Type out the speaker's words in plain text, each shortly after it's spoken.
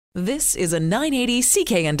This is a 980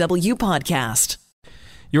 CKNW podcast.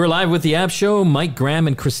 You're live with the App Show. Mike Graham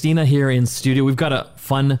and Christina here in studio. We've got a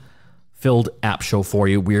fun-filled app show for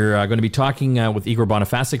you. We're going to be talking with Igor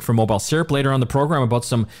Bonifacic from Mobile Syrup later on the program about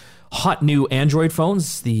some hot new Android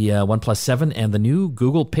phones, the OnePlus 7 and the new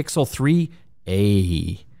Google Pixel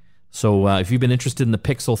 3a. So if you've been interested in the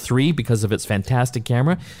Pixel 3 because of its fantastic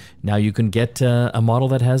camera, now you can get a model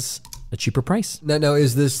that has a cheaper price. Now,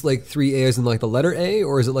 is this like 3A as in like the letter A,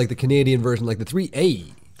 or is it like the Canadian version, like the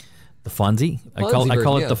 3A? The Fonzie? I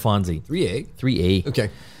call it the Fonzie. 3A? 3A. Okay.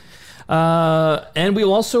 And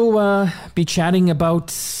we'll also be chatting about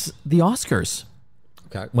the Oscars.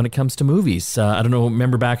 Okay. When it comes to movies. I don't know,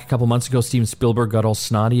 remember back a couple months ago, Steven Spielberg got all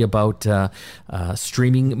snotty about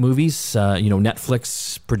streaming movies,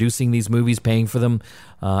 Netflix producing these movies, paying for them,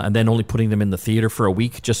 and then only putting them in the theater for a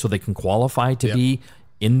week just so they can qualify to be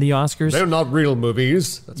in the Oscars. They're not real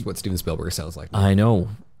movies. That's what Steven Spielberg sounds like. I know,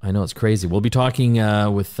 it's crazy. We'll be talking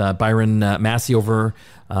with Byron Massey over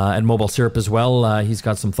at Mobile Syrup as well. He's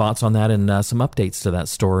got some thoughts on that and some updates to that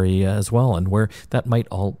story as well and where that might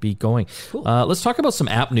all be going. Cool. Let's talk about some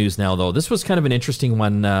app news now, though. This was kind of an interesting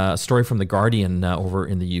one, a story from The Guardian over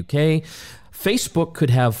in the UK. Facebook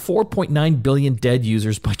could have 4.9 billion dead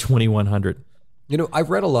users by 2100.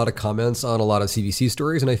 I've read a lot of comments on a lot of CBC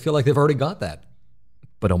stories, and I feel like they've already got that.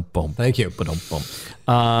 Ba-dum-bum. Thank you. Ba-dum-bum.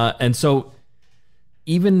 And so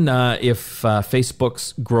even if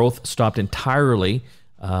Facebook's growth stopped entirely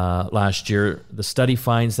last year, the study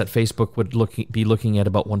finds that Facebook would be looking at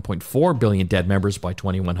about 1.4 billion dead members by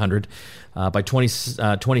 2100. By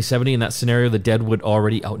 2070, in that scenario, the dead would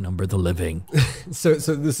already outnumber the living. So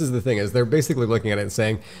this is the thing, is they're basically looking at it and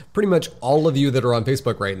saying, pretty much all of you that are on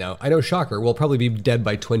Facebook right now, I know, shocker, will probably be dead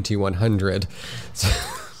by 2100. So,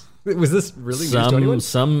 was this really news to anyone?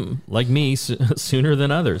 Some, like me, sooner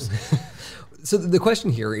than others. So the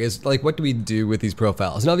question here is, like, what do we do with these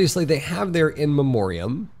profiles? And obviously they have their in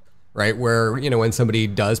memoriam, right? Where, when somebody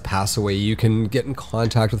does pass away, you can get in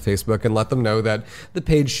contact with Facebook and let them know that the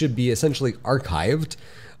page should be essentially archived.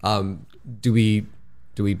 Do we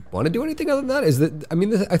want to do anything other than that?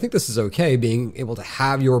 I think this is okay, being able to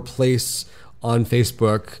have your place on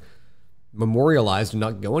Facebook memorialized and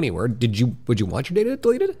not go anywhere. Would you want your data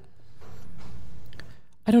deleted?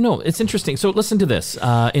 I don't know. It's interesting. So listen to this.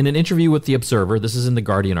 In an interview with The Observer, this is in the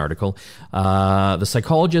Guardian article, the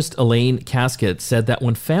psychologist Elaine Casket said that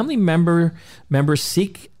when family members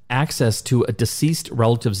seek access to a deceased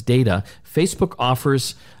relative's data, Facebook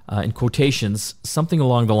offers, in quotations, something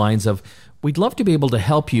along the lines of, "We'd love to be able to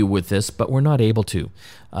help you with this, but we're not able to."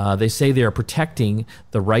 They say they are protecting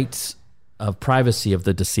the rights of privacy of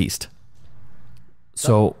the deceased.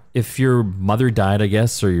 So if your mother died, I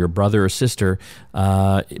guess, or your brother or sister,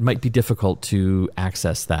 it might be difficult to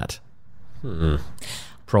access that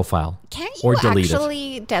profile. Can't you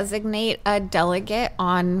actually designate a delegate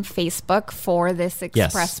on Facebook for this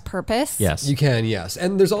express purpose? Yes. You can, yes.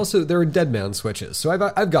 And there are dead man switches. So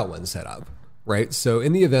I've got one set up. Right. So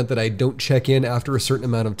in the event that I don't check in after a certain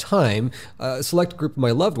amount of time, a select group of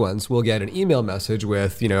my loved ones will get an email message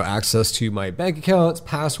with, access to my bank accounts,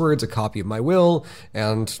 passwords, a copy of my will.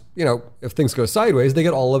 And, if things go sideways, they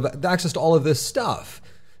get access to all of this stuff.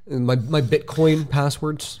 And my Bitcoin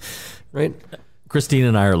passwords. Right. Christine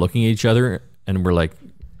and I are looking at each other and we're like,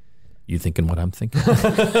 you thinking what I'm thinking?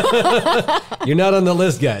 You're not on the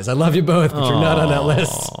list, guys. I love you both, but you're not on that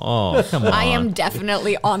list. Oh, come on. I am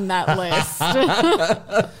definitely on that list.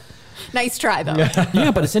 Nice try, though.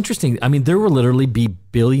 Yeah, but it's interesting. I mean, there will literally be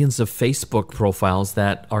billions of Facebook profiles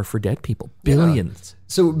that are for dead people. Billions. Yeah.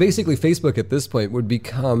 So basically, Facebook at this point would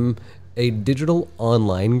become a digital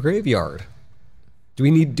online graveyard. Do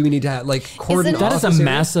we need to have, cordon off? That is a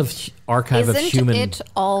massive archive of human culture. Isn't it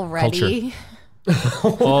already?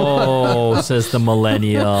 Oh, says the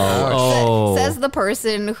millennial. Says the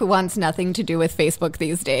person who wants nothing to do with Facebook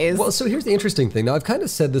these days. Well, so here's the interesting thing. Now, I've kind of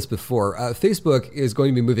said this before. Facebook is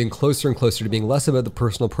going to be moving closer and closer to being less about the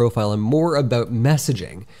personal profile and more about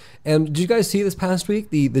messaging. And did you guys see this past week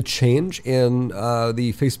the change in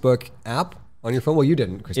the Facebook app on your phone? Well, you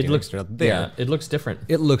didn't, Christine. It looks different.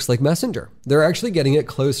 It looks like Messenger. They're actually getting it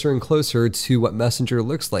closer and closer to what Messenger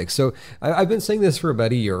looks like. So I've been saying this for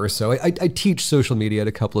about a year or so. I teach social media at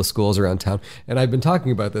a couple of schools around town, and I've been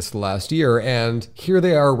talking about this the last year, and here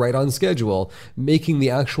they are right on schedule, making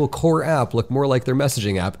the actual core app look more like their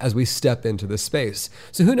messaging app as we step into this space.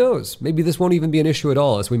 So who knows? Maybe this won't even be an issue at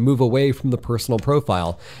all as we move away from the personal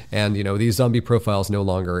profile, and these zombie profiles no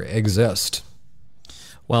longer exist.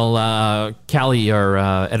 Well, Callie, our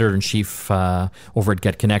editor-in-chief over at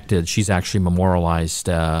Get Connected, she's actually memorialized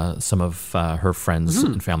some of her friends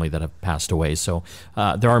and family that have passed away. So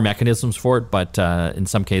there are mechanisms for it, but in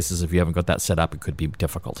some cases, if you haven't got that set up, it could be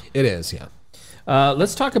difficult. It is, yeah.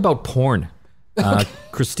 Let's talk about porn.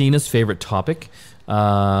 Christina's favorite topic.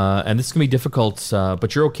 And this is going to be difficult,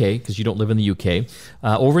 but you're okay because you don't live in the UK.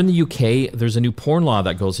 Over in the UK, there's a new porn law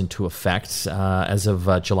that goes into effect as of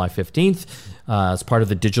July 15th as part of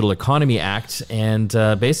the Digital Economy Act. And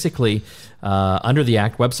basically, under the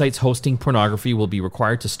Act, websites hosting pornography will be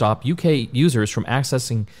required to stop UK users from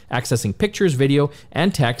accessing pictures, video,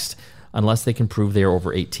 and text unless they can prove they are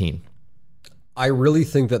over 18. I really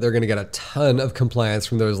think that they're going to get a ton of compliance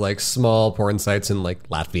from those like small porn sites in like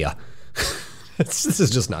Latvia. This is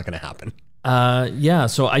just not going to happen. Yeah.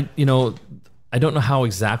 So I don't know how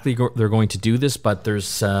exactly they're going to do this, but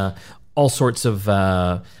there's all sorts of,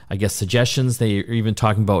 suggestions. They're even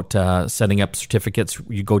talking about setting up certificates.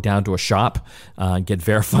 You go down to a shop, get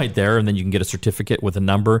verified there, and then you can get a certificate with a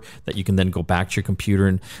number that you can then go back to your computer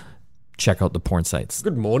and check out the porn sites.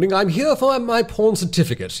 Good morning. I'm here for my porn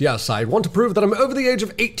certificate. Yes, I want to prove that I'm over the age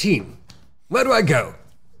of 18. Where do I go?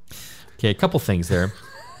 Okay, a couple things there.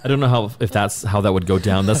 I don't know if that's how that would go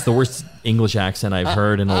down. That's the worst English accent I've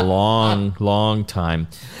heard in a long, long time.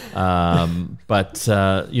 But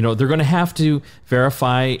they're going to have to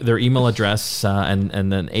verify their email address and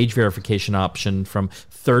an age verification option from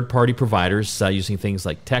third-party providers using things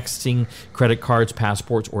like texting, credit cards,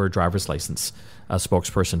 passports, or a driver's license. A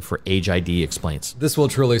spokesperson for Age ID explains. This will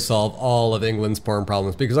truly solve all of England's porn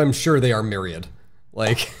problems because I'm sure they are myriad.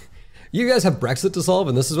 Like, you guys have Brexit to solve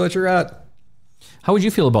and this is what you're at. How would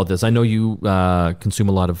you feel about this? I know you consume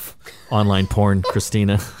a lot of online porn,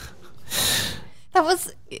 Christina.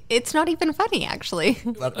 It's not even funny, actually.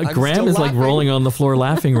 Graham is like rolling on the floor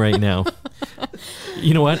laughing right now.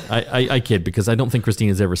 You know what? I kid because I don't think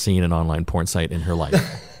Christina's ever seen an online porn site in her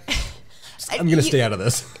life. I'm going to stay out of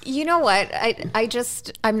this. You know what?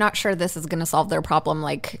 I'm not sure this is going to solve their problem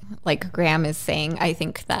like Graham is saying. I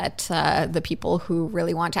think that the people who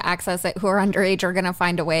really want to access it, who are underage, are going to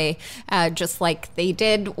find a way, just like they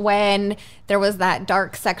did when there was that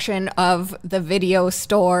dark section of the video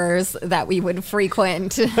stores that we would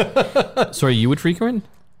frequent. Sorry, you would frequent?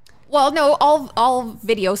 Well, no, all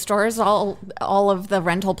video stores, all of the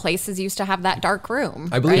rental places used to have that dark room.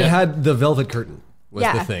 I believe it had the velvet curtain was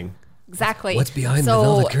the thing. Exactly. What's behind the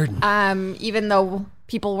velvet curtain? Even though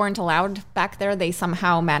people weren't allowed back there, they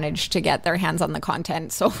somehow managed to get their hands on the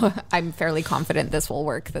content. So I'm fairly confident this will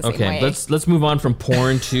work the same way. Okay, let's move on from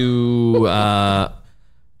porn to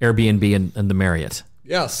Airbnb and the Marriott.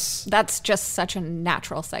 Yes. That's just such a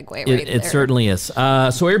natural segue right there. It certainly is. So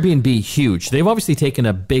Airbnb, huge. They've obviously taken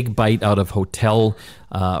a big bite out of hotel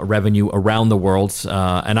revenue around the world.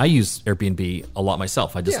 And I use Airbnb a lot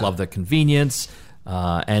myself. I just love the convenience.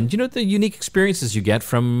 And the unique experiences you get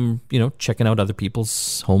from checking out other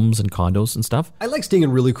people's homes and condos and stuff. I like staying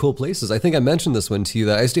in really cool places. I think I mentioned this one to you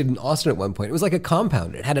that I stayed in Austin at one point. It was like a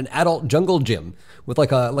compound. It had an adult jungle gym with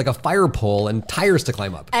like a fire pole and tires to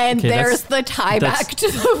climb up. And there's the tie back to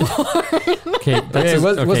the porn. Okay,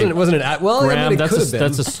 wasn't it? Well, Graham, it could have been.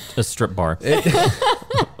 That's a strip bar.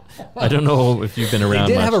 I don't know if you've been around.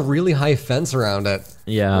 They did much. have a really high fence around it.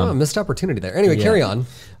 Yeah, missed opportunity there. Anyway, carry on.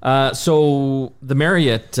 So the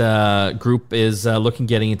Marriott group is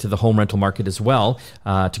getting into the home rental market as well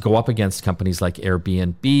to go up against companies like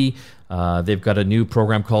Airbnb. They've got a new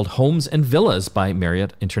program called Homes and Villas by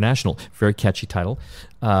Marriott International. Very catchy title.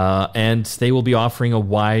 And they will be offering a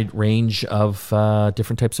wide range of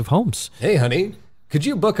different types of homes. Hey, honey. Could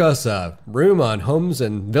you book us a room on Homes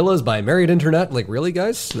and Villas by Marriott Internet? Like, really,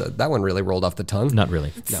 guys? That one really rolled off the tongue. Not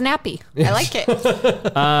really. It's snappy. I like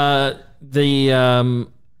it. They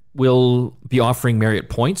will be offering Marriott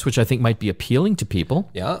points, which I think might be appealing to people.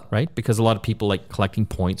 Yeah. Right? Because a lot of people like collecting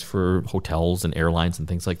points for hotels and airlines and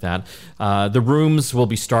things like that. The rooms will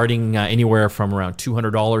be starting anywhere from around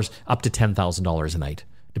 $200 up to $10,000 a night,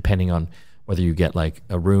 depending on whether you get like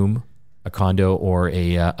a room, a condo, or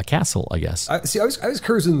a castle, I guess. I was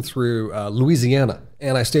cruising through Louisiana,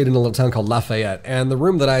 and I stayed in a little town called Lafayette, and the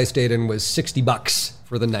room that I stayed in was $60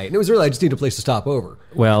 for the night. And it was really, I just needed a place to stop over.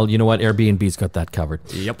 Well, you know what? Airbnb's got that covered.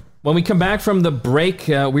 Yep. When we come back from the break,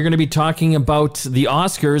 we're going to be talking about the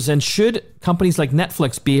Oscars and should companies like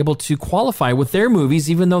Netflix be able to qualify with their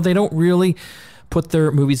movies, even though they don't really put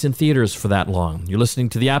their movies in theaters for that long. You're listening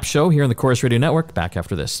to The App Show here on the Corus Radio Network. Back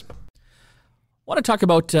after this. I want to talk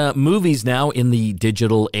about movies now in the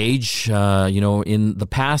digital age. In the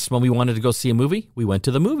past, when we wanted to go see a movie, we went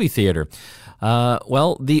to the movie theater.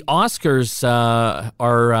 Well, the Oscars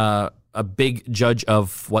are a big judge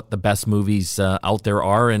of what the best movies out there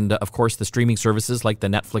are. And of course, the streaming services like the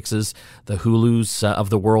Netflixes, the Hulus of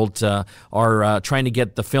the world are trying to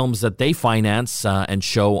get the films that they finance and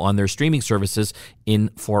show on their streaming services in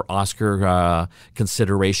for Oscar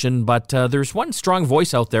consideration. But there's one strong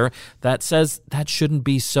voice out there that says that shouldn't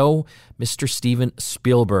be so. Mr. Steven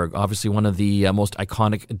Spielberg, obviously one of the most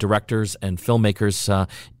iconic directors and filmmakers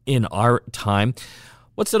in our time.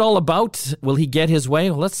 What's it all about? Will he get his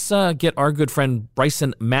way? Well, let's get our good friend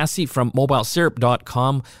Bryson Massey from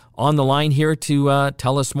MobileSyrup.com on the line here to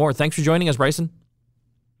tell us more. Thanks for joining us, Bryson.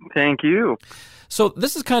 Thank you. So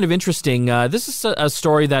this is kind of interesting. This is a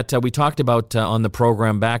story that we talked about on the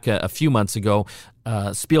program back a few months ago.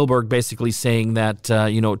 Spielberg basically saying that,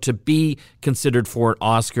 to be considered for an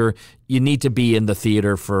Oscar, you need to be in the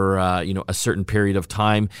theater for, a certain period of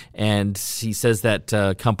time. And he says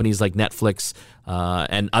that companies like Netflix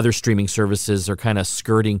and other streaming services are kind of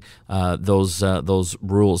skirting those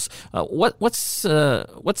rules. What's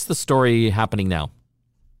the story happening now?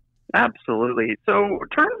 Absolutely. So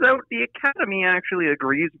it turns out the Academy actually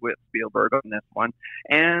agrees with Spielberg on this one,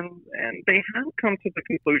 and they have come to the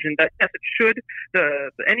conclusion that yes, it should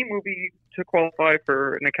any movie to qualify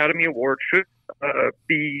for an Academy Award should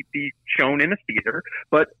be shown in a theater,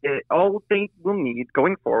 but all they will need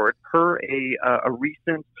going forward, per a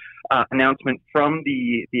recent announcement from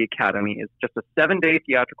the Academy, is just a 7-day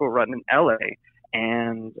theatrical run in LA,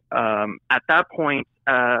 and at that point,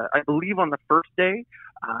 I believe on the first day,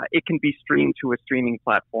 it can be streamed to a streaming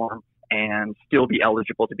platform and still be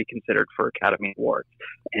eligible to be considered for Academy Awards.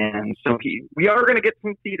 And so we are going to get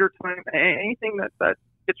some theater time. Anything that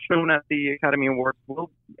gets shown at the Academy Awards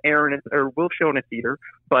will will show in a theater,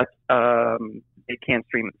 but they can't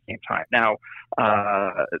stream at the same time. Now,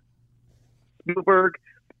 Spielberg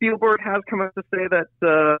has come out to say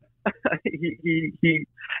that he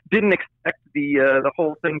didn't expect the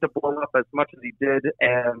whole thing to blow up as much as he did,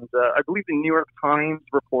 and I believe the New York Times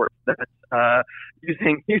reports that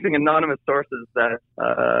using anonymous sources that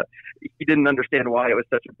he didn't understand why it was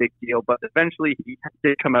such a big deal, but eventually he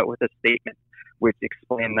did come out with a statement which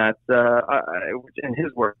explained that, in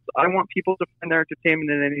his words, "I want people to find their entertainment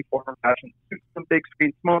in any form or fashion, some big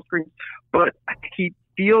screens, small screens," but he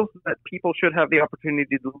feels that people should have the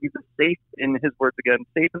opportunity to leave a safe, in his words again,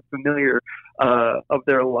 safe and familiar of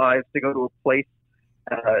their lives, to go to a place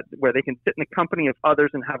where they can sit in the company of others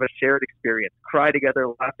and have a shared experience, cry together,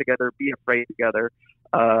 laugh together, be afraid together.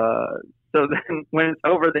 So then, when it's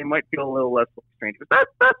over, they might feel a little less like strangers. That's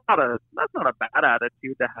not a bad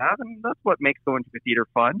attitude to have, and that's what makes going to the theater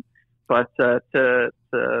fun. But to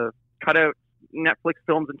cut out Netflix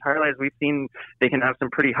films entirely, as we've seen, they can have some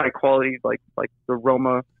pretty high quality, like the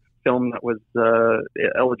Roma film that was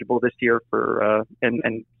eligible this year for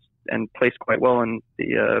and placed quite well in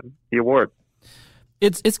the awards.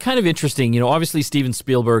 It's kind of interesting, obviously Steven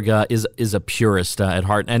Spielberg is a purist at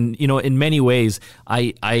heart, and in many ways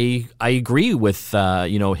I agree with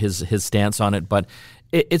his stance on it, but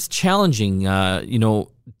it's challenging.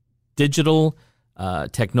 Digital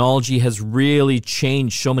technology has really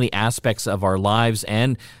changed so many aspects of our lives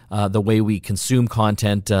and the way we consume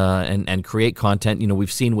content and create content.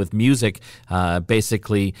 We've seen with music,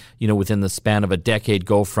 basically, within the span of a decade,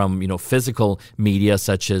 go from, physical media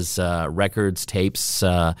such as records, tapes,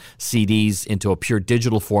 CDs into a pure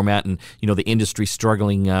digital format, and, the industry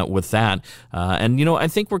struggling with that. And, I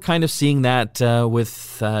think we're kind of seeing that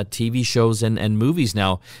with TV shows and movies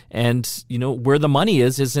now. And, where the money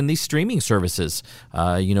is in these streaming services.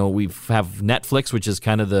 We have Netflix, which is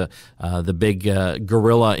kind of the big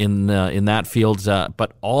gorilla in that field,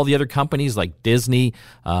 but all the other companies like Disney,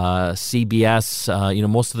 CBS,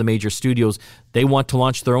 most of the major studios, they want to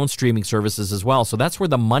launch their own streaming services as well. So that's where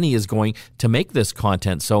the money is going to make this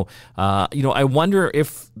content. So, I wonder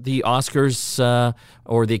if the Oscars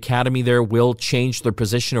or the Academy there will change their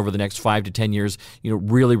position over the next 5 to 10 years,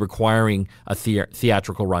 really requiring a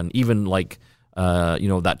theatrical run, even like,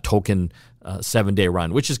 that token 7-day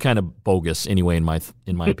run, which is kind of bogus anyway, in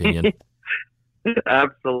my opinion.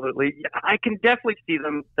 Absolutely. I can definitely see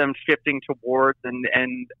them shifting towards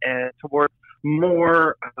and towards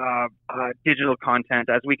more digital content,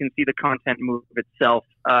 as we can see the content move itself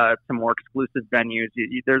to more exclusive venues.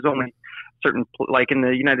 There's only certain, like in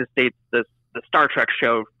the United States, the Star Trek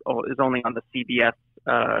show is only on the CBS.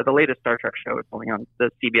 The latest Star Trek show is only on the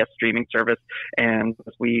CBS streaming service, and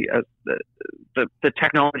as the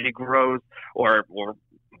technology grows or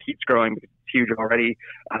keeps growing, it's huge already.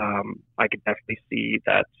 I could definitely see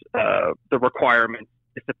that the requirement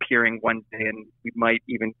disappearing one day, and we might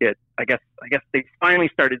even get. I guess they finally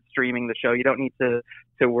started streaming the show. You don't need to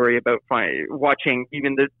worry about watching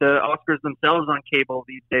even the Oscars themselves on cable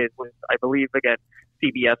these days. With, I believe, again,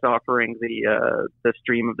 CBS offering the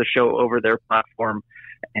stream of the show over their platform.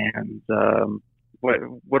 And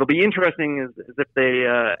what'll be interesting is if they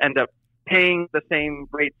end up paying the same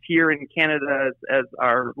rates here in Canada as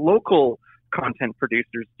our local content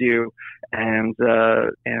producers do, and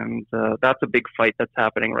that's a big fight that's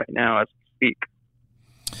happening right now as we speak.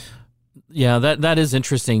 Yeah, that is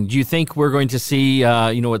interesting. Do you think we're going to see,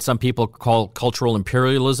 what some people call cultural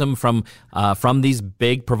imperialism from these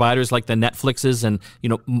big providers like the Netflixes, and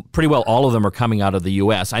pretty well all of them are coming out of the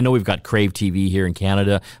U.S. I know we've got Crave TV here in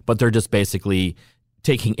Canada, but they're just basically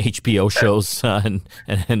taking HBO shows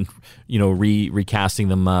and recasting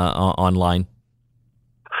them online.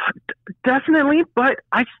 Definitely, but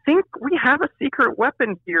I think we have a secret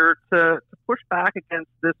weapon here to push back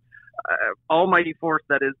against this almighty force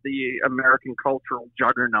that is the American cultural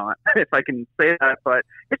juggernaut, if I can say that. But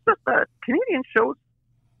it's just that Canadian shows,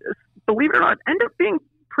 believe it or not, end up being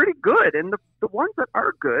pretty good, and the ones that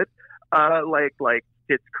are good, like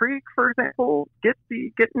Schitt's Creek, for example, get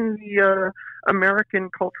in the American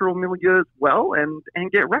cultural milieu as well,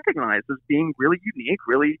 and get recognized as being really unique,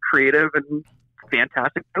 really creative, and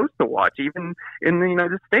fantastic shows to watch. Even in the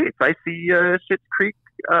United States, I see Schitt's Creek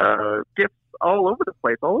gifts all over the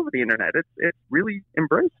place, all over the internet. It's really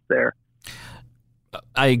embraced there.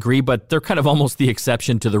 I agree, but they're kind of almost the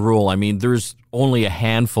exception to the rule. I mean, there's only a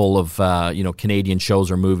handful of Canadian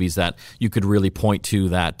shows or movies that you could really point to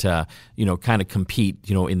that kind of compete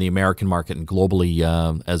in the American market and globally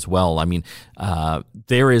as well. I mean,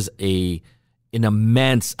 there is an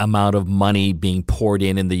immense amount of money being poured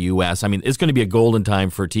in the U.S. I mean, it's going to be a golden time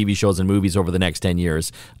for TV shows and movies over the next 10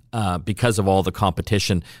 years because of all the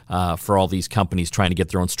competition for all these companies trying to get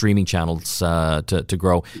their own streaming channels to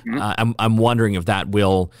grow. Mm-hmm. I'm wondering if that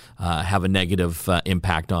will have a negative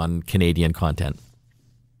impact on Canadian content.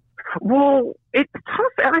 Well, it's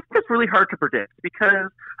tough, and I think it's really hard to predict because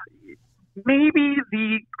maybe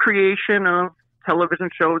the creation of television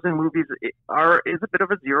shows and movies is a bit of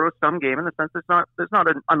a zero-sum game in the sense there's not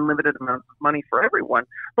an unlimited amount of money for everyone.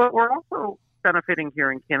 But we're also benefiting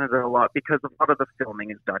here in Canada a lot because a lot of the filming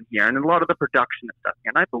is done here and a lot of the production is done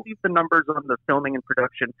here. And I believe the numbers on the filming and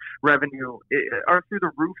production revenue are through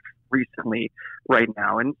the roof recently right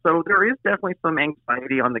now. And so there is definitely some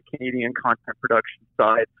anxiety on the Canadian content production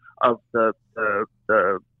side of the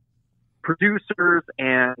producers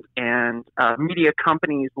and media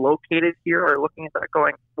companies located here are looking at that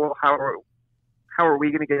going, well, how are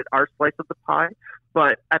we going to get our slice of the pie?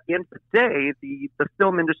 But at the end of the day, the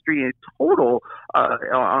film industry in total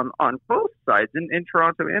on both sides, in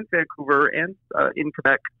Toronto and Vancouver and in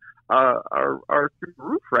Quebec, are through the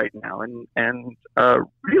roof right now and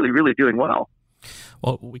really, really doing well.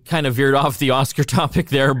 Well, we kind of veered off the Oscar topic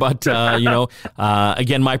there, but,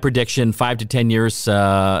 again, my prediction, 5 to 10 years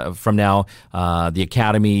from now, the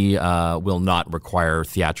Academy will not require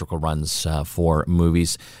theatrical runs for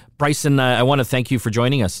movies. Bryson, I want to thank you for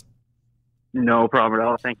joining us. No problem at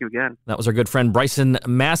all. Thank you again. That was our good friend Bryson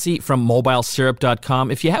Massey from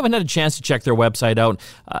mobilesyrup.com. If you haven't had a chance to check their website out,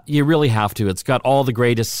 you really have to. It's got all the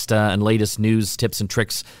greatest and latest news, tips, and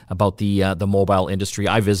tricks about the mobile industry.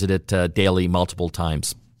 I visit it daily, multiple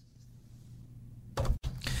times.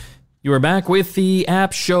 You are back with the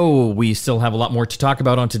App Show. We still have a lot more to talk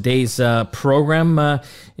about on today's program,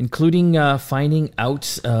 including finding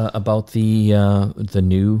out about the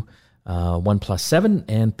new OnePlus 7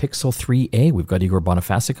 and Pixel 3a. We've got Igor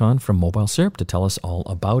Bonifacic on from Mobile Syrup to tell us all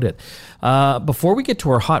about it. Before we get to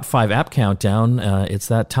our Hot 5 app countdown, it's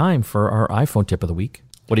that time for our iPhone tip of the week.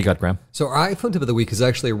 What do you got, Graham? So our iPhone tip of the week is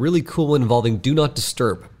actually a really cool one involving Do Not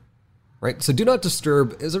Disturb. Right, so Do Not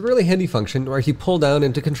Disturb is a really handy function where if you pull down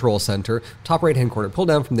into Control Center, top right-hand corner, pull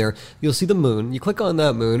down from there, you'll see the moon. You click on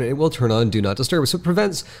that moon, and it will turn on Do Not Disturb. So it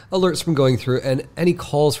prevents alerts from going through and any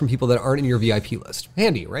calls from people that aren't in your VIP list.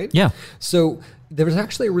 Handy, right? Yeah. So there's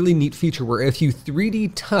actually a really neat feature where if you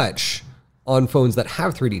 3D touch on phones that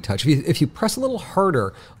have 3D touch, if you press a little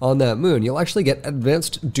harder on that moon, you'll actually get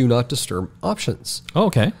advanced Do Not Disturb options. Oh,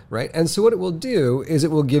 okay. Right? And so what it will do is it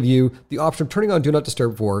will give you the option of turning on Do Not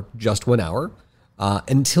Disturb for just 1 hour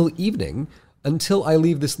until evening, until I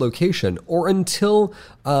leave this location, or until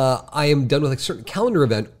I am done with a certain calendar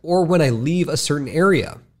event, or when I leave a certain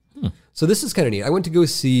area. So this is kind of neat. I went to go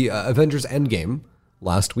see Avengers Endgame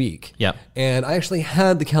last week. Yeah. And I actually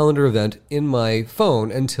had the calendar event in my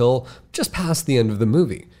phone until just past the end of the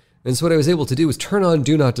movie. And so what I was able to do was turn on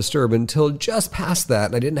Do Not Disturb until just past that,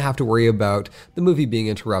 and I didn't have to worry about the movie being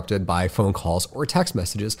interrupted by phone calls or text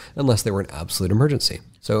messages unless they were an absolute emergency.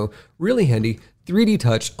 So really handy. 3D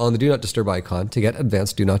touch on the Do Not Disturb icon to get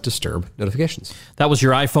advanced Do Not Disturb notifications. That was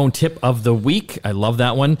your iPhone tip of the week. I love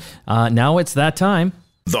that one. Now it's that time.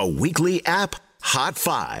 The weekly app Hot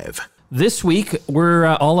 5. This week, we're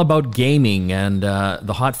all about gaming, and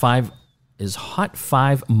the Hot 5 is Hot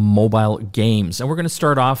 5 mobile games. And we're going to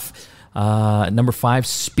start off number 5,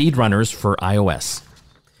 Speedrunners for iOS.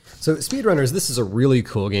 So Speedrunners, this is a really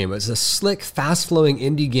cool game. It's a slick, fast-flowing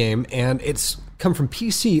indie game, and it's come from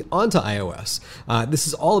PC onto iOS. This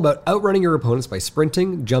is all about outrunning your opponents by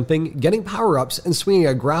sprinting, jumping, getting power-ups, and swinging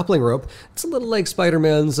a grappling rope. It's a little like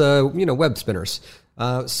Spider-Man's, web spinners.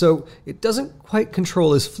 So it doesn't quite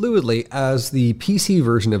control as fluidly as the PC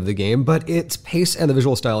version of the game, but its pace and the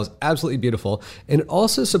visual style is absolutely beautiful. And it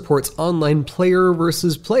also supports online player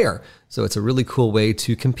versus player. So it's a really cool way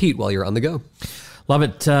to compete while you're on the go. Love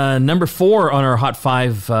it. Number 4 on our Hot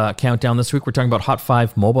 5 countdown this week, we're talking about Hot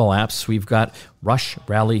 5 mobile apps. We've got Rush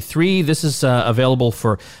Rally 3. This is available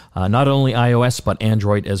for not only iOS, but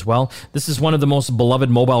Android as well. This is one of the most beloved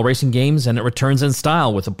mobile racing games, and it returns in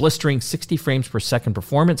style with a blistering 60 frames per second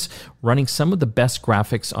performance, running some of the best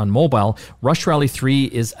graphics on mobile. Rush Rally 3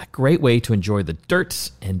 is a great way to enjoy the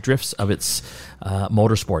dirt and drifts of its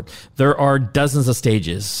motorsport. There are dozens of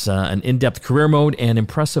stages, an in-depth career mode, and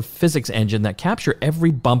impressive physics engine that capture every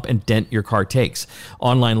bump and dent your car takes.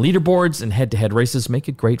 Online leaderboards and head-to-head races make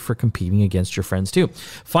it great for competing against your friends too.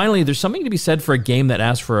 Finally, there's something to be said for a game that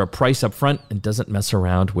asks for a price up front and doesn't mess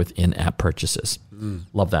around with in-app purchases.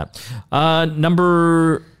 Love that.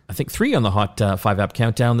 Number, I think, 3 on the Hot 5 app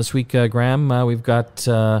countdown this week, Graham. We've got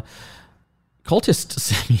Cultist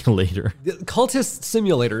Simulator. The Cultist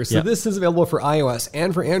Simulator. So Yep. This is available for iOS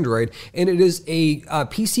and for Android, and it is a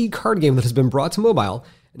PC card game that has been brought to mobile,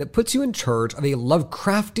 and it puts you in charge of a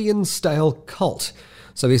Lovecraftian-style cult.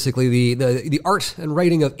 So basically the art and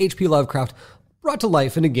writing of H.P. Lovecraft brought to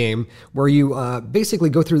life in a game where you basically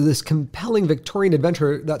go through this compelling Victorian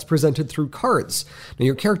adventure that's presented through cards. Now,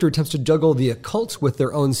 your character attempts to juggle the occult with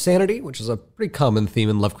their own sanity, which is a pretty common theme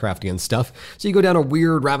in Lovecraftian stuff. So you go down a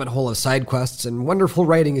weird rabbit hole of side quests and wonderful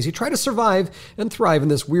writing as you try to survive and thrive in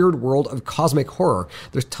this weird world of cosmic horror.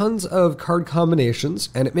 There's tons of card combinations,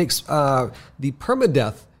 and it makes the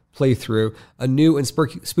permadeath playthrough a new and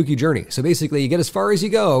spooky journey. So basically, you get as far as you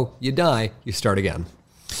go, you die, you start again.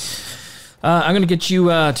 I'm going to get you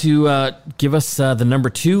to give us the number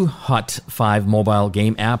 2 Hot 5 mobile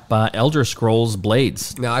game app, Elder Scrolls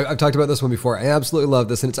Blades. Now, I've talked about this one before. I absolutely love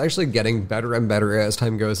this, and it's actually getting better and better as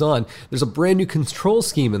time goes on. There's a brand new control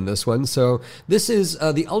scheme in this one. So this is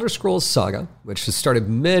the Elder Scrolls Saga, which has started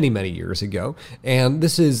many, many years ago. And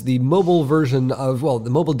this is the mobile version of, the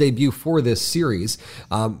mobile debut for this series.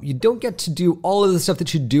 You don't get to do all of the stuff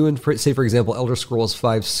that you do in, say, for example, Elder Scrolls V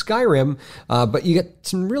Skyrim, but you get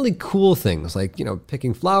some really cool things like,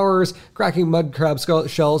 picking flowers, cracking mud crab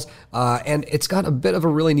shells, and it's got a bit of a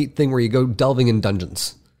really neat thing where you go delving in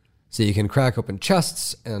dungeons. So you can crack open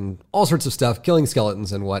chests and all sorts of stuff, killing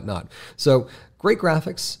skeletons and whatnot. So great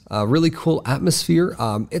graphics, really cool atmosphere.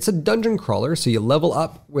 It's a dungeon crawler, so you level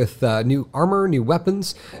up with new armor, new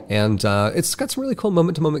weapons, and it's got some really cool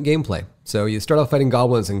moment-to-moment gameplay. So you start off fighting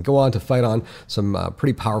goblins and go on to fight on some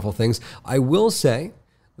pretty powerful things. I will say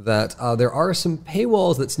that there are some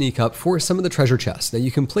paywalls that sneak up for some of the treasure chests. Now, you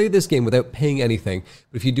can play this game without paying anything,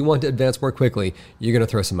 but if you do want to advance more quickly, you're going to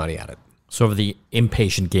throw some money at it. So for the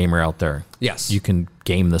impatient gamer out there, Yes. you can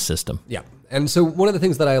game the system. Yeah. And so one of the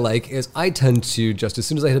things that I like is I tend to, just as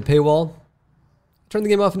soon as I hit a paywall, turn the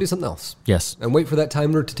game off and do something else. Yes. And wait for that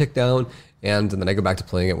timer to tick down, and then I go back to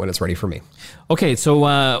playing it when it's ready for me. Okay,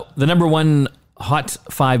 so the number 1 Hot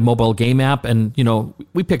 5 mobile game app, and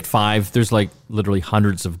we picked 5. There's like literally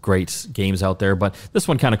hundreds of great games out there, but this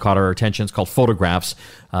one kind of caught our attention. It's called Photographs,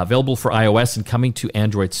 available for iOS and coming to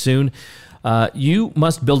Android soon. You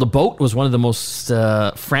Must Build a Boat was one of the most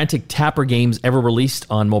frantic tapper games ever released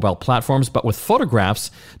on mobile platforms, but with Photographs,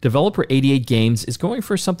 developer 88 Games is going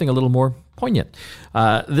for something a little more poignant.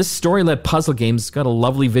 This story-led puzzle game's got a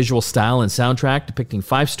lovely visual style and soundtrack depicting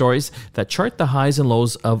 5 stories that chart the highs and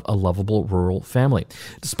lows of a lovable rural family.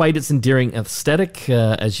 Despite its endearing aesthetic,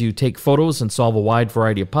 as you take photos and solve a wide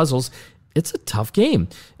variety of puzzles, it's a tough game.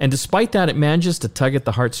 And despite that, it manages to tug at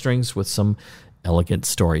the heartstrings with some elegant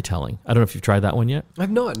storytelling. I don't know if you've tried that one yet. I've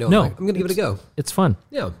not. No. No. I'm going to give it a go. It's fun.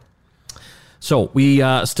 Yeah. So we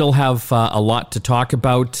still have a lot to talk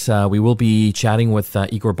about. We will be chatting with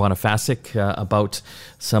Igor Bonifasic about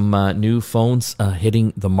some new phones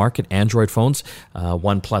hitting the market, Android phones,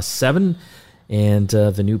 OnePlus 7. and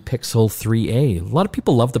the new Pixel 3a. A lot of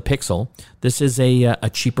people love the Pixel. This is a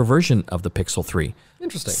cheaper version of the Pixel 3.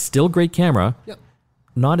 Interesting. Still great camera. Yep.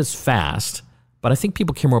 Not as fast, but I think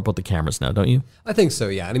people care more about the cameras now, don't you? I think so,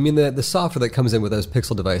 yeah. And I mean, the software that comes in with those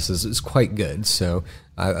Pixel devices is quite good. So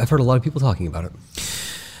I've heard a lot of people talking about it.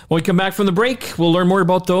 When we come back from the break, we'll learn more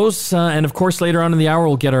about those. And of course, later on in the hour,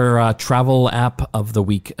 we'll get our travel app of the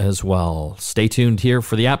week as well. Stay tuned here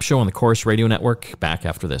for the App Show on the Corus Radio Network. Back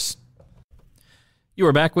after this. You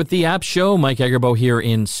are back with the App Show. Mike Agerbo here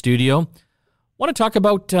in studio. Want to talk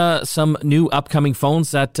about some new upcoming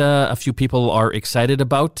phones that a few people are excited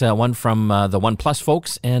about. One from the OnePlus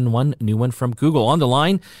folks and one new one from Google. On the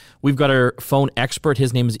line, we've got our phone expert.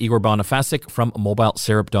 His name is Igor Bonifasic from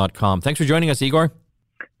mobilesyrup.com. Thanks for joining us, Igor.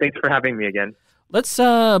 Thanks for having me again. Let's,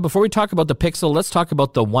 before we talk about the Pixel, let's talk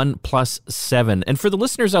about the OnePlus 7. And for the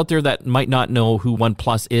listeners out there that might not know who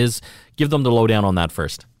OnePlus is, give them the lowdown on that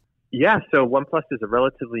first. Yeah, so OnePlus is a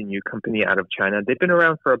relatively new company out of China. They've been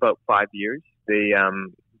around for about 5 years. They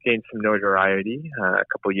gained some notoriety a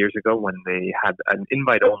couple of years ago when they had an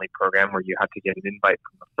invite-only program where you had to get an invite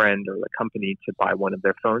from a friend or a company to buy one of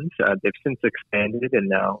their phones. They've since expanded, and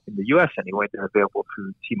now in the U.S. anyway, they're available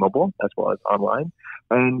through T-Mobile as well as online.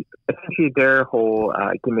 And essentially their whole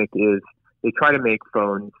gimmick is they try to make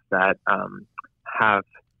phones that have,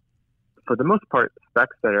 for the most part,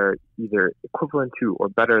 specs that are either equivalent to or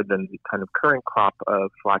better than the kind of current crop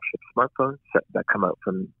of flagship smartphones that come out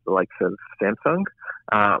from the likes of Samsung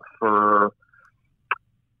for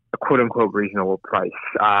a quote-unquote reasonable price.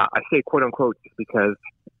 I say quote-unquote just because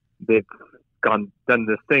they've done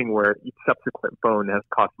this thing where each subsequent phone has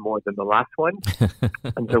cost more than the last one.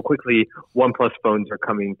 And so quickly, OnePlus phones are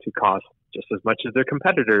coming to cost just as much as their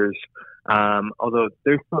competitors, although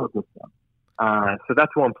they're still a good one. So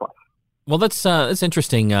that's OnePlus. Well, that's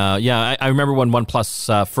interesting. I remember when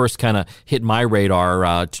OnePlus first kind of hit my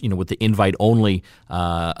radar, with the invite-only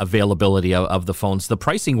availability of the phones. The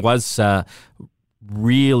pricing was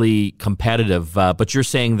really competitive, but you're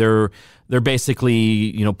saying they're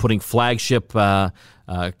basically putting flagship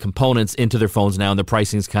components into their phones now, and the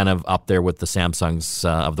pricing's kind of up there with the Samsungs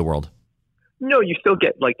of the world. No, you still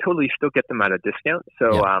get totally get them at a discount.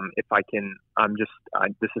 So yeah. If I can,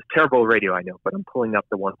 this is terrible radio, I know, but I'm pulling up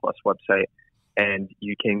the OnePlus website, and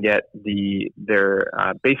you can get their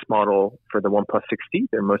base model for the OnePlus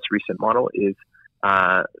 6T. Their most recent model is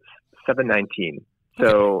 $719.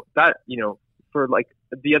 So that for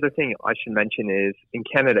the other thing I should mention is in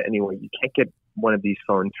Canada anyway, you can't get one of these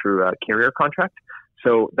phones through a carrier contract.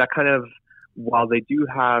 So that kind of, while they do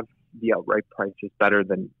have the outright price is better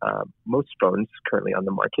than most phones currently on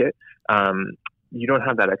the market, you don't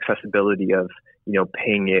have that accessibility of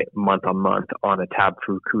paying it month on month on a tab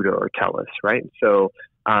through Kudo or Telus, right? So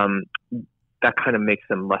that kind of makes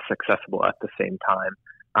them less accessible at the same time.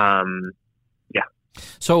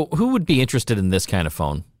 So who would be interested in this kind of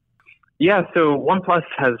phone? Yeah, so OnePlus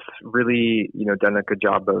has really done a good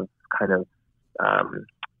job of kind of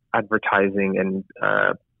advertising and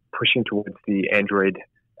pushing towards the Android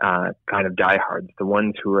kind of diehards, the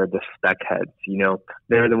ones who are the spec heads.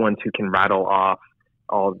 They're the ones who can rattle off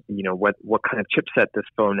all, what kind of chipset this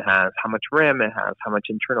phone has, how much RAM it has, how much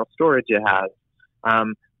internal storage it has.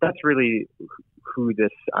 That's really who these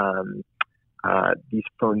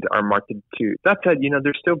phones are marketed to. That said,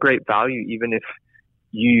 there's still great value even if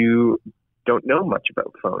you don't know much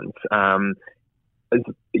about phones.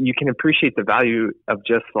 You can appreciate the value of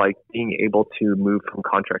just being able to move from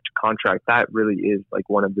contract to contract. That really is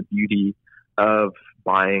one of the beauty of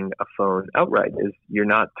buying a phone outright, is you're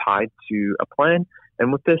not tied to a plan.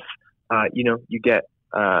 And with this, you get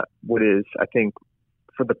what is, I think,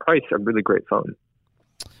 for the price, a really great phone.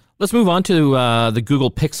 Let's move on to the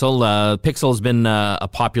Google Pixel. Pixel has been a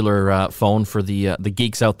popular phone for the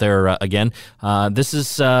geeks out there again. This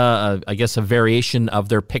is, I guess, a variation of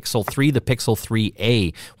their Pixel 3, the Pixel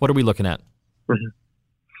 3a. What are we looking at? Mm-hmm.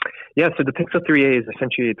 Yeah, so the Pixel 3a is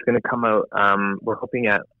essentially, it's going to come out, we're hoping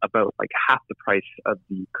at about half the price of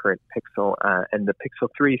the current Pixel. And the Pixel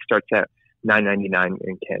 3 starts at $999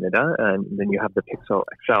 in Canada, and then you have the Pixel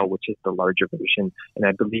XL, which is the larger version, and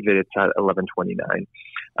I believe it's at $1,129.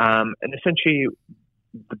 And essentially,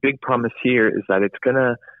 the big promise here is that it's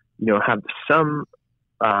gonna, have some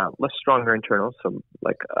less stronger internals, so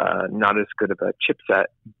not as good of a chipset,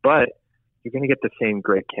 but you're gonna get the same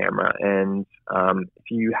great camera. And if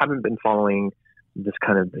you haven't been following this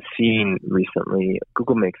kind of the scene recently,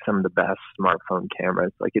 Google makes some of the best smartphone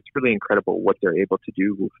cameras. It's really incredible what they're able to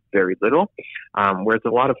do with very little. Whereas a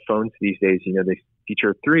lot of phones these days, they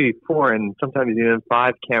feature 3, 4, and sometimes even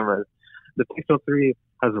 5 cameras. The Pixel 3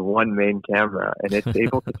 has one main camera, and it's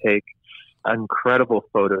able to take incredible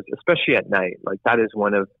photos, especially at night. Like that is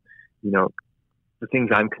one of, the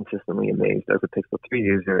things I'm consistently amazed as a Pixel 3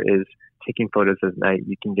 user is taking photos at night.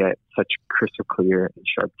 You can get such crystal clear and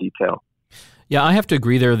sharp detail. Yeah, I have to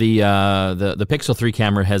agree there. The Pixel 3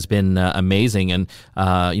 camera has been amazing, and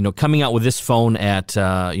coming out with this phone at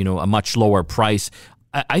a much lower price,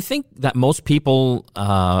 I think that most people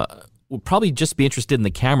would probably just be interested in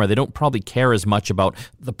the camera. They don't probably care as much about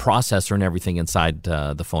the processor and everything inside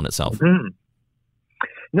the phone itself. Mm-hmm.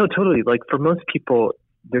 No, totally. Like for most people,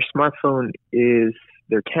 their smartphone is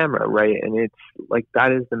their camera, right? And it's like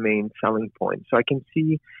that is the main selling point. So I can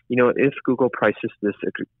see, if Google prices this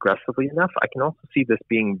aggressively enough, I can also see this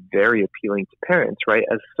being very appealing to parents, right?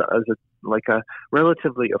 As a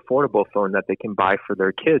relatively affordable phone that they can buy for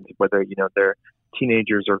their kids, whether they're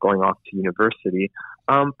teenagers or going off to university.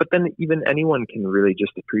 But then even anyone can really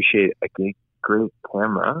just appreciate a great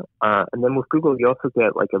camera. And then with Google, you also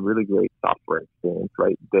get like a really great software experience,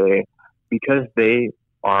 right? Because they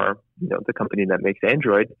are, the company that makes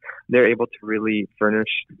Android, they're able to really furnish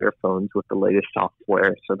their phones with the latest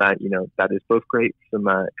software so that, that is both great from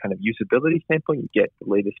a kind of usability standpoint, you get the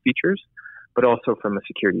latest features, but also from a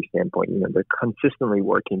security standpoint, they're consistently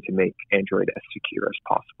working to make Android as secure as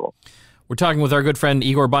possible. We're talking with our good friend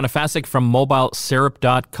Igor Bonifasic from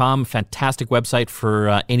mobilesyrup.com. Fantastic website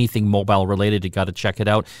for anything mobile related. You got to check it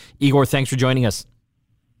out. Igor, thanks for joining us.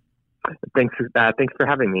 Thanks for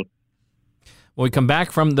having me. When we come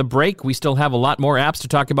back from the break, we still have a lot more apps to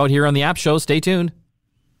talk about here on the App Show. Stay tuned.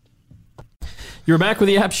 You're back with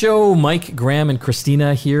the App Show. Mike, Graham, and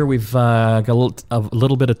Christina here. We've got a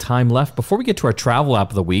little bit of time left. Before we get to our travel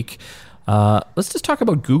app of the week, let's just talk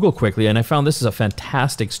about Google quickly. And I found this is a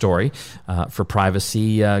fantastic story for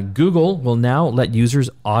privacy. Google will now let users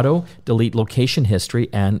auto-delete location history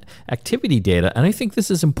and activity data. And I think this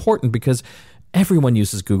is important because everyone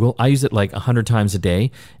uses Google. I use it like 100 times a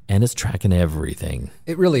day, and it's tracking everything.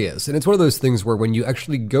 It really is. And it's one of those things where when you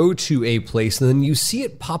actually go to a place and then you see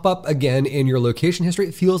it pop up again in your location history,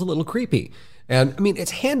 it feels a little creepy. And I mean,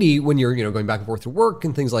 it's handy when you're, going back and forth to work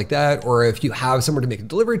and things like that, or if you have somewhere to make a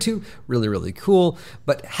delivery to, really, really cool.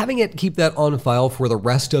 But having it keep that on file for the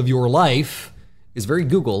rest of your life is very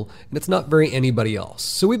Google, and it's not very anybody else.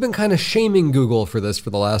 So we've been kind of shaming Google for this for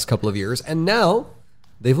the last couple of years, and now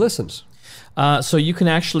they've listened. So you can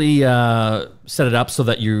actually set it up so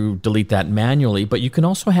that you delete that manually, but you can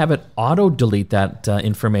also have it auto-delete that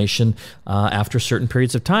information after certain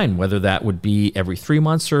periods of time, whether that would be every 3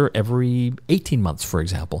 months or every 18 months, for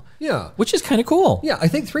example. Yeah. Which is kind of cool. Yeah, I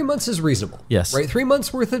think 3 months is reasonable. Yes. Right? 3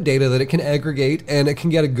 months worth of data that it can aggregate, and it can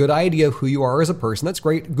get a good idea of who you are as a person. That's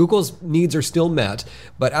great. Google's needs are still met,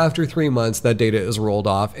 but after 3 months, that data is rolled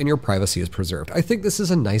off and your privacy is preserved. I think this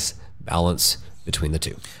is a nice balance between the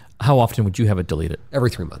two. How often would you have it deleted?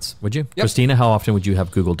 Every 3 months. Would you? Yep. Christina, how often would you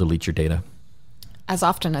have Google delete your data? As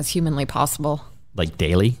often as humanly possible. Like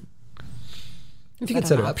daily? If you can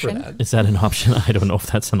set it up for that. Is that an option? I don't know if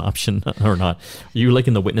that's an option or not. Are you like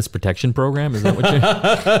in the witness protection program? Is that what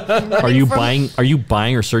you're... Are you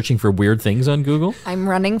buying or searching for weird things on Google? I'm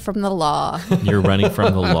running from the law. You're running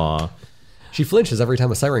from the law. She flinches every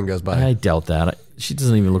time a siren goes by. I doubt that. She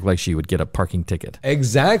doesn't even look like she would get a parking ticket.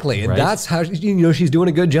 Exactly. And Right? that's how she's doing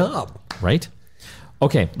a good job. Right?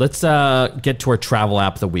 Okay, let's get to our travel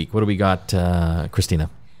app of the week. What do we got, Christina?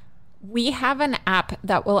 We have an app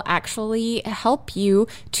that will actually help you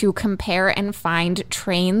to compare and find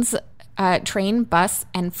train, bus,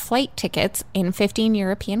 and flight tickets in 15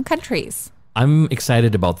 European countries. I'm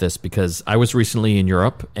excited about this because I was recently in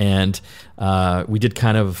Europe, and we did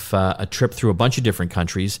kind of a trip through a bunch of different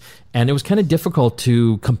countries, and it was kind of difficult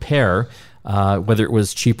to compare whether it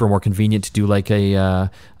was cheaper or more convenient to do like a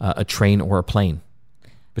train or a plane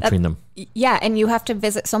between them. Yeah, and you have to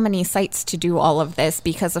visit so many sites to do all of this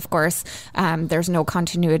because, of course, there's no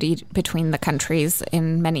continuity between the countries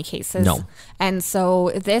in many cases. No. And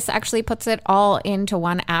so this actually puts it all into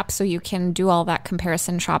one app so you can do all that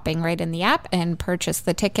comparison shopping right in the app and purchase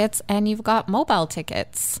the tickets, and you've got mobile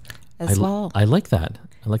tickets as well. I like that.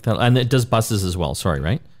 And it does buses as well. Sorry,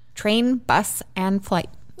 right? Train, bus, and flight.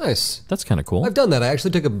 Nice. That's kind of cool. I've done that. I actually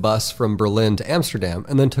took a bus from Berlin to Amsterdam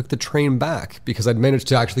and then took the train back because I'd managed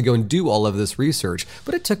to actually go and do all of this research.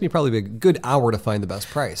 But it took me probably a good hour to find the best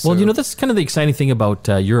price. Well, that's kind of the exciting thing about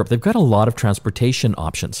Europe. They've got a lot of transportation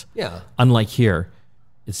options. Yeah. Unlike here,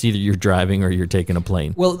 it's either you're driving or you're taking a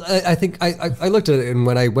plane. Well, I think I looked at it, and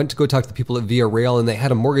when I went to go talk to the people at Via Rail and they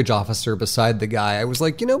had a mortgage officer beside the guy, I was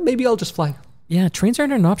like, maybe I'll just fly. Yeah, trains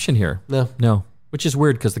aren't an option here. No. Which is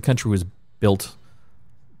weird because the country was built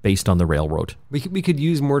based on the railroad. We could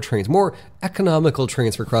use more trains, more economical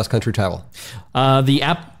trains for cross-country travel. The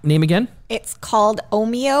app name again? It's called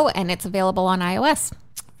Omio, and it's available on iOS.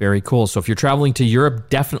 Very cool. So if you're traveling to Europe,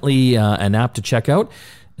 definitely an app to check out,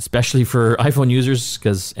 especially for iPhone users,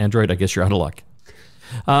 because Android, I guess you're out of luck.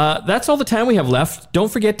 That's all the time we have left.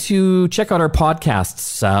 Don't forget to check out our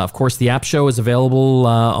podcasts. Of course, the App Show is available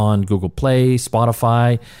on Google Play,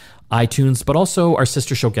 Spotify, iTunes, but also our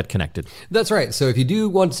sister show, Get Connected. That's right. So if you do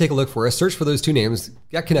want to take a look for us, search for those two names,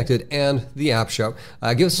 Get Connected and The App Show.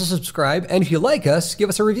 Give us a subscribe, and if you like us, give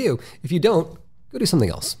us a review. If you don't, go do something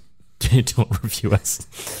else. Don't review us.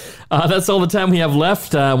 That's all the time we have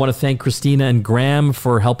left. I want to thank Christina and Graham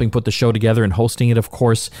for helping put the show together and hosting it, of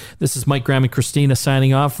course. This is Mike, Graham, and Christina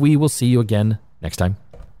signing off. We will see you again next time.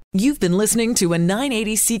 You've been listening to a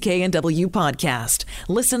 980 CKNW podcast.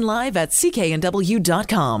 Listen live at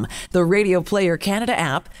cknw.com, the Radio Player Canada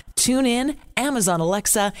app, tune in, Amazon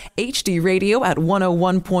Alexa, HD Radio at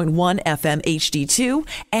 101.1 FM HD2,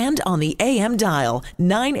 and on the AM dial,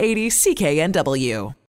 980 CKNW.